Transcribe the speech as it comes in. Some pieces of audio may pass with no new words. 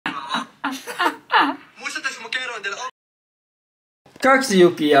Muistatko mä kerroin teille? Kaksi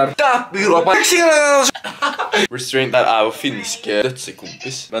Jukiar. Restraint der er jo finsk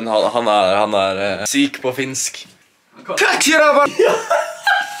dødsekompis, men han er syk på finsk.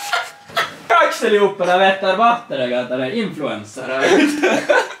 Kakselioppa, da vet jeg vatteret at det er influencer.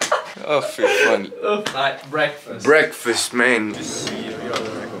 Å, fy faen. Nei, breakfast. Breakfast, man.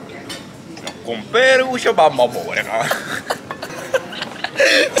 Compero shabamba morena.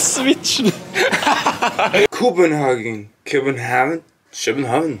 Switch. Copenhagen.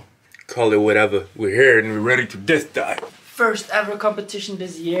 Call it whatever. We're here and we're ready to death die. First ever competition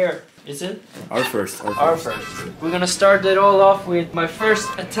this year. Is it? Our first. We're gonna start it all off with my first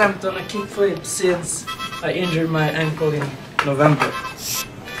attempt on a kickflip since I injured my ankle in November.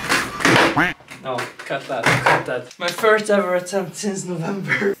 No, cut that. My first ever attempt since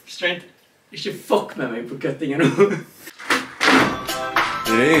November. Straight. You should fuck med mig på cuttingen.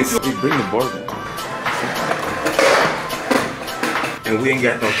 It is. We bring the board now. And we ain't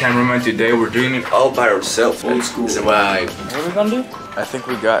got no cameraman today. We're doing it all by ourselves. Old school. Survive. What are we gonna do? I think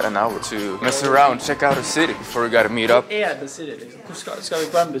we got an hour to mess around, check out the city before we gotta meet up. Yeah, the city. Ska vi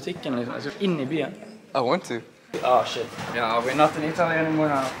gå in butiken liksom? Alltså in I byn. I want to. Oh shit. Yeah, we're not in Italy anymore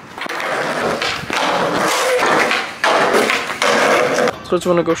now. So just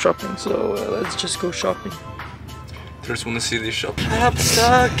wanna go shopping, so let's just go shopping. Just wanna see this shop.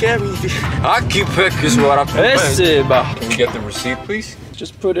 Aki Peck is what I'm Can we get the receipt, please?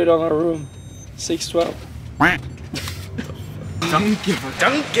 Just put it on our room. 612. Danke.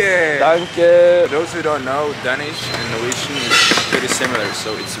 Danke. For those who don't know, Danish and Norwegian is pretty similar,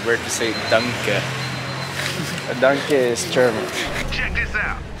 so it's weird to say danke. Danke is German. Check this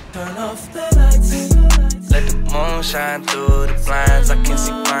out. Turn off the lights. Let the moon shine through the blinds. I can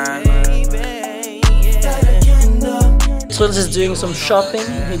see mine. Truls is doing some shopping.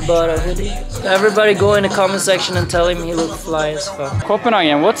 He bought a hoodie. Everybody go in the comment section and tell him he looks fly as fuck.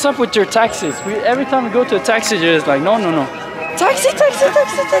 Copenhagen, what's up with your taxis? Every time we go to a taxi, you're just like, no. Taxi.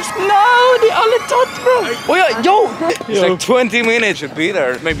 No, the alle tatt, bro. Oh yeah, yo. It's like 20 minutes to be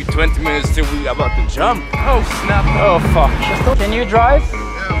there. Maybe 20 minutes till we about to jump. Oh snap. Oh fuck. Can you drive?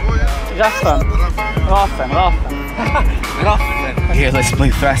 Raffen. Yeah, let's play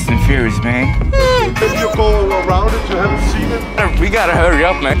Fast and Furious, man. If you go around it, you haven't seen it. We gotta hurry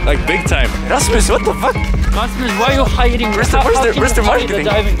up, man. Like big time. Rasmus, what the fuck? Rasmus, why are you hiding? Where's the marketing? The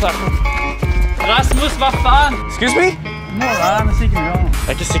diving platform. Rasmus, vad fan? Excuse me? Det er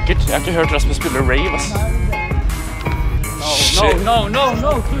ikke sikkert. Jeg har ikke hørt Rasmus spille rave, ass. No.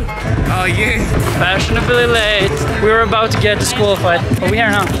 Oh yeah. Fashionably late. We were about to get disqualified. But we're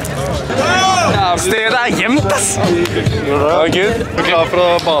here now. Stedet gjemt, ass. Good. Er klar for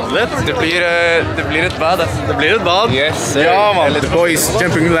å bade litt? Det blir et bad, ass. Det blir et bad. Yes, sir. Ja, man. The boys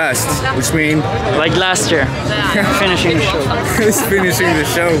jumping last, which means Like last year. Finishing the show. he's finishing the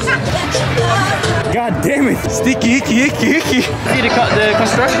show. God damn it. Sticky, icky. See, the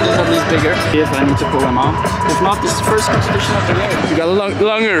construction is at least bigger. If I need to pull them out. If not, this is the first competition of the year. You got a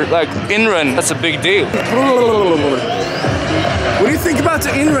longer, like, in-run. That's a big deal. What do you think about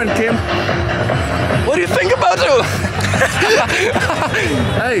the in-run, Kim? What do you think about it?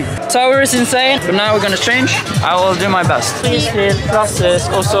 Hey. Tower is insane, but now we're gonna change. I will do my best. Freestyle, process,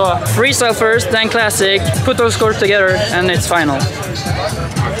 also freestyle first, then classic. Put those scores together, and it's final.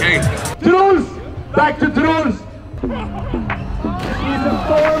 Okay. Truls! Back to Truls! He's a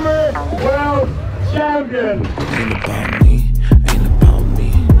former world champion! Ain't about me.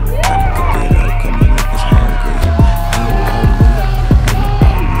 Gotta get up, come on, niggas hungry.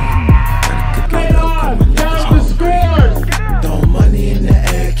 Ain't about me. Count the scores! Throw money in the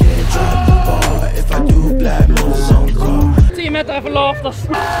air, can't drop the ball. If I do, black moves on call. 10 meter for lavt, ass.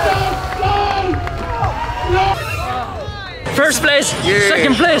 First place, Yeah.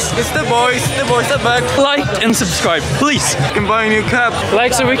 second place. It's the boys are back. Like and subscribe, please. You can buy a new cap.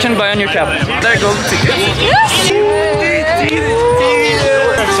 Like so we can buy a new cap. There goes the ticket.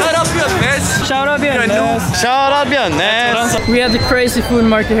 Shut up, Björnes. Shout out Björnes. Shout out Björnes. We had the crazy food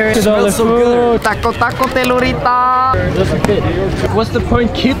market here. It smells so good. Taco telurita. Doesn't fit. What's the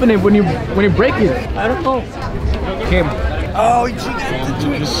point keeping it when you break it? I don't know. Kim. Oh, she got the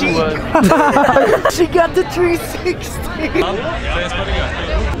 360. She got the 360.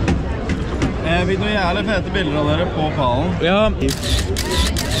 Jeg fikk noen jævlig fete bilder av dere på pallen. Ja.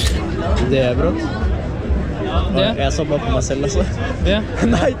 Det er bra. Det? Jeg så bare på meg selv, altså. Yeah.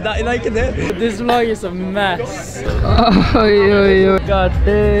 Nei, ikke det. This vlog is a mess. Oi. God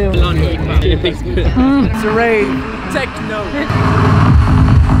damn. It's rave. Techno.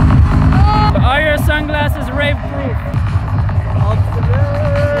 Are your sunglasses rave proof?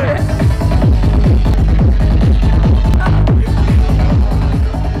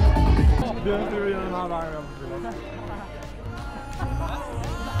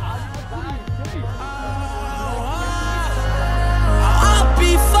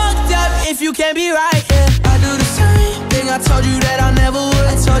 you can't be right, yeah. I do the same thing, I told you that I never would.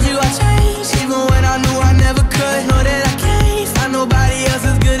 I told you I changed, even when I knew I never could. Know that I can't find nobody else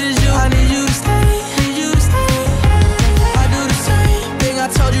as good as you. I need you to stay, need you to stay. I do the same thing, I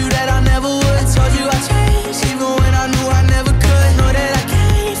told you that I never would. I told you I changed, even when I knew I never could. Know that I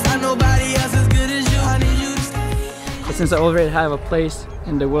can't find nobody else as good as you. I need you to stay. But since I already have a place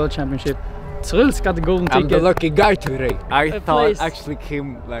in the World Championship, Cyril's got the golden ticket. I'm the lucky guy today. I thought actually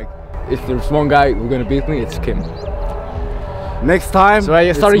Kim, like, if there's one guy who's gonna beat me, it's Kim. Next time, so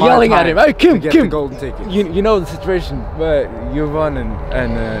I started yelling at him. Hey, Kim, Kim! Golden ticket. You know the situation, but you won and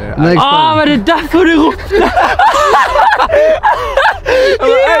next time. Men det är därför du ropte!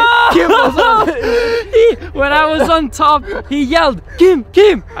 When I was on top, he yelled, Kim,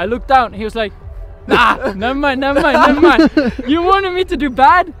 Kim! I looked down, he was like, nah, never mind, never mind, never mind. You wanted me to do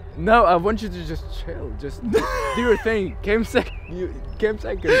bad? No, I want you to just chill, just do your thing. Came second.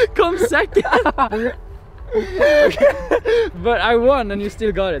 Come second. But I won and you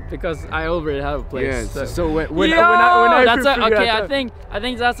still got it because I already have a place. Yeah, so when I that's okay. I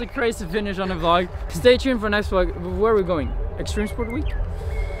think that's a crazy finish on the vlog. Stay tuned for next vlog. Where are we going? Extreme Sport Week?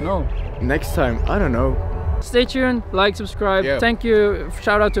 No. Next time, I don't know. Stay tuned, like, subscribe. Yeah. Thank you.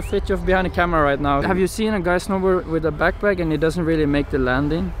 Shout out to Fritjof behind the camera right now. Have you seen a guy snowboard with a backpack and he doesn't really make the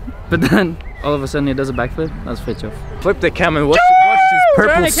landing? But then all of a sudden he does a backflip? That's Fritjof. Flip the camera. Watch this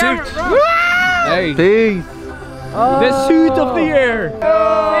purple suit. Hey. The suit of the year.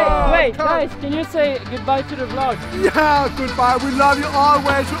 Wait, guys, can you say goodbye to the vlog? Yeah, goodbye. We love you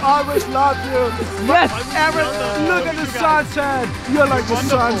always. We always love you. Yes. Look at the sunset. You're like the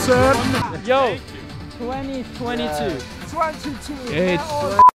sunset. Yo, 2022. 22. It's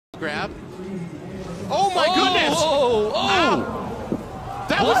grab. Oh my goodness! Oh.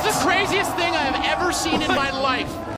 That was the craziest thing I have ever seen in my life.